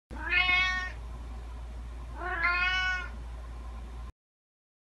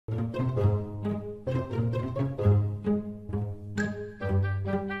Okay.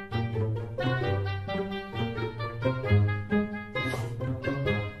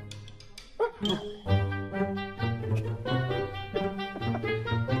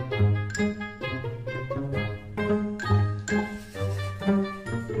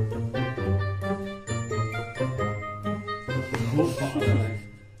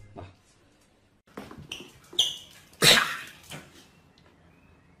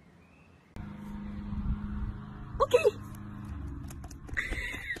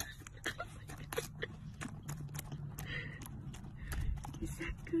 Is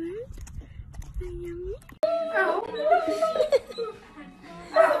that good? Is that yummy?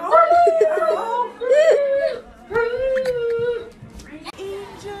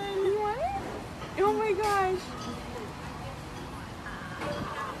 Angel, what? Oh my gosh.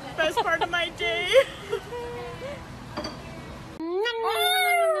 Best part of my day.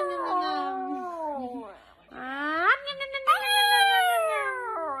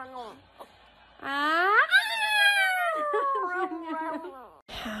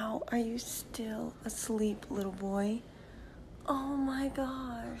 How are you still asleep, little boy? Oh my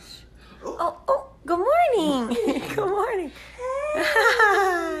gosh. Oh, good morning. Good morning.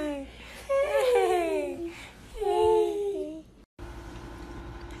 Hi. Hey. Hey.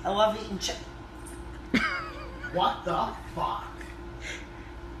 I love eating chicken. What the fuck?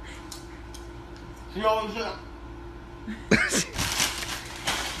 You always do.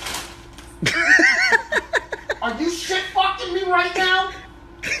 Are you shit fucking me right now?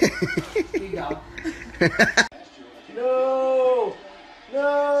 Here you go. No!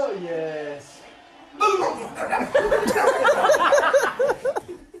 No! Yes!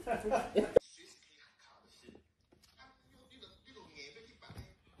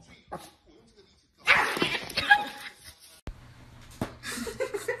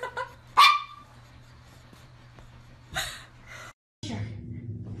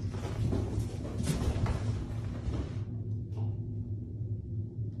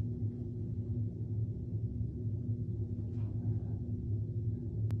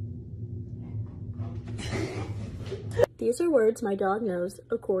 These are words my dog knows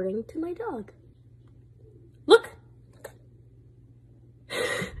according to my dog. Look.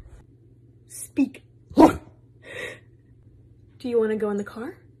 Speak. Do you want to go in the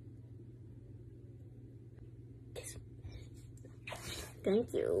car? Kiss.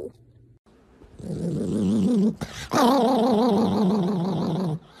 Thank you.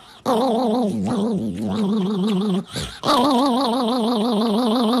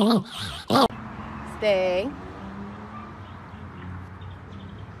 Stay.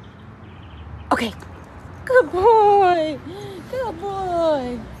 Okay. Good boy. Good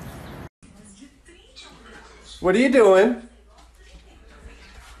boy. What are you doing?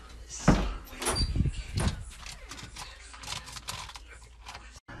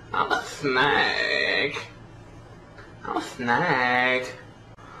 I'm a snake. I'm a snake.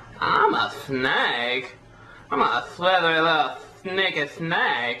 I'm a snake. I'm a slithery little sneaky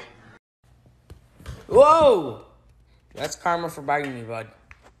snake. Whoa! That's karma for biting me, bud.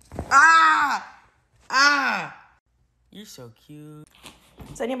 Ah! Ah! You're so cute.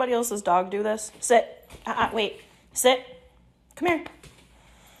 Does anybody else's dog do this? Sit. Wait. Sit. Come here.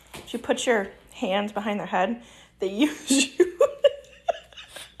 You put your hands behind their head. They use you.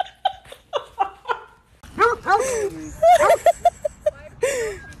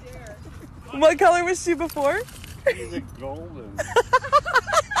 What color was she before? She's a golden.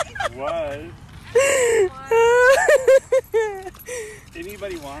 Was.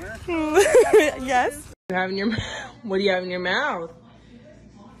 Anybody want her? Yes. What do you have in your mouth?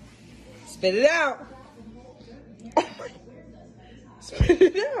 Spit it out. Spit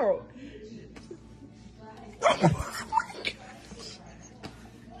it out. Oh my gosh.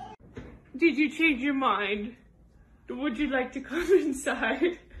 Did you change your mind? Would you like to come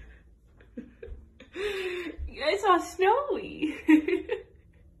inside? It's all snowy.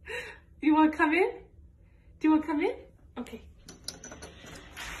 Do you want to come in? Do you want to come in? Okay.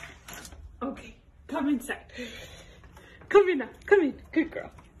 Okay, come inside. Come in now, come in. Good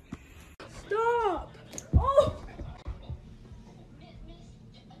girl. Stop. Oh.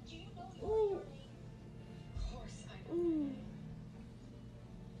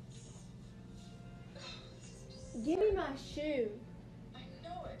 Give me my shoe. I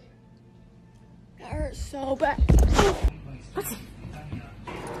know it. That hurts so bad. What's it?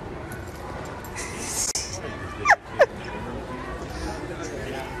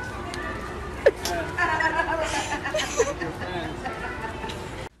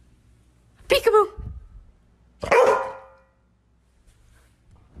 Peekaboo.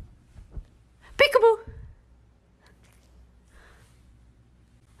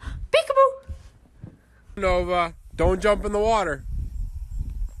 Nova, don't jump in the water.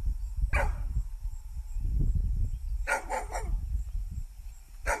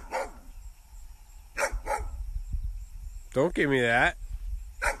 Don't give me that.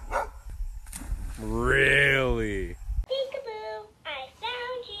 Really? Peekaboo, I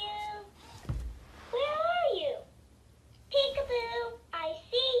found you. Where are you? Peekaboo, I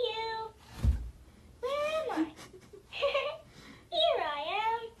see you. Where am I? Here I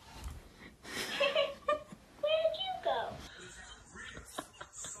am. Where'd you go?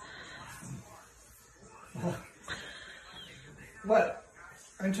 What?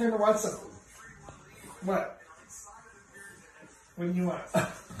 I'm trying to watch something. What? What do you want?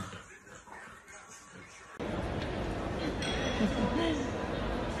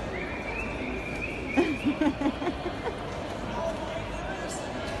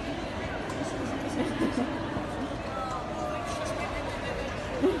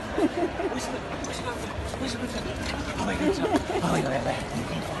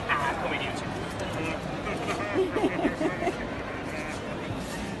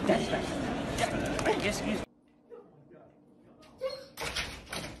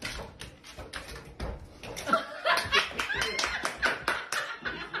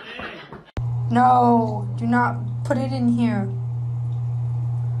 No, do not put it in here.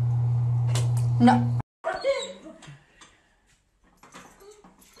 No.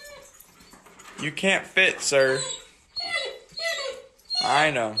 You can't fit, sir.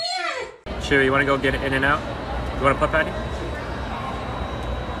 I know. Chewy, you want to go get in and out? You want to putt, Patty?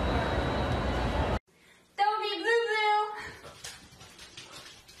 Don't be blue blue.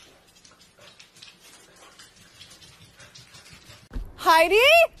 Heidi?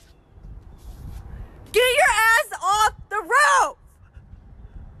 Get your ass off the roof!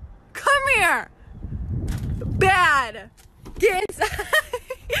 Come here! Bad! Get inside!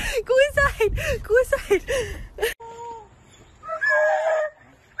 Go inside! Go inside!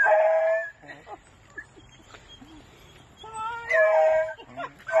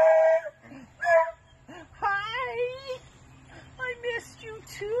 Hi! I missed you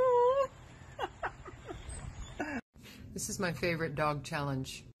too! This is my favorite dog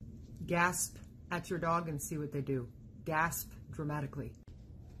challenge. Gasp at your dog and see what they do. Gasp dramatically.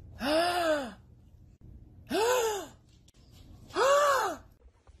 What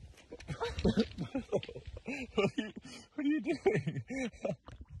are you doing?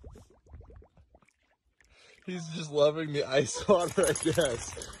 He's just loving the ice water, I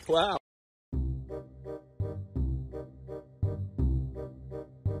guess. Wow.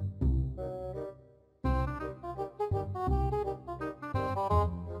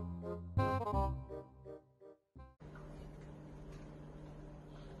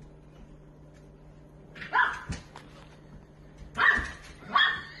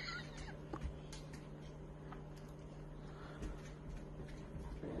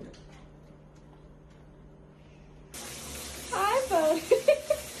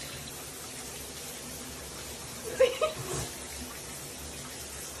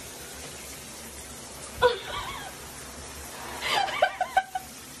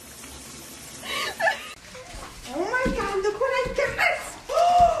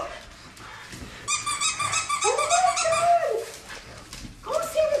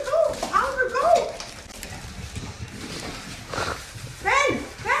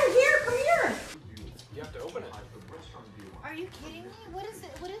 Are you kidding me? What is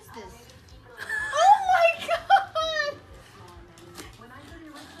it? What is this? Oh my god!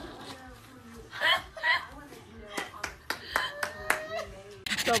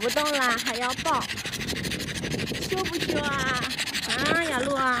 走不动啦，还要抱，羞不羞啊？啊，雅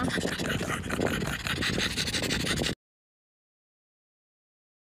露啊！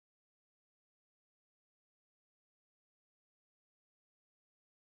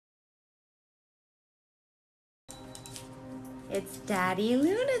 It's Daddy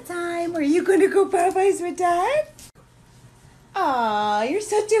Luna time. Are you gonna go Popeyes with Dad? Aw, you're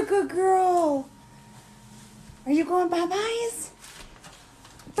such a good girl. Are you going Popeyes?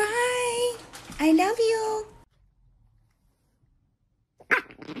 Bye. I love you.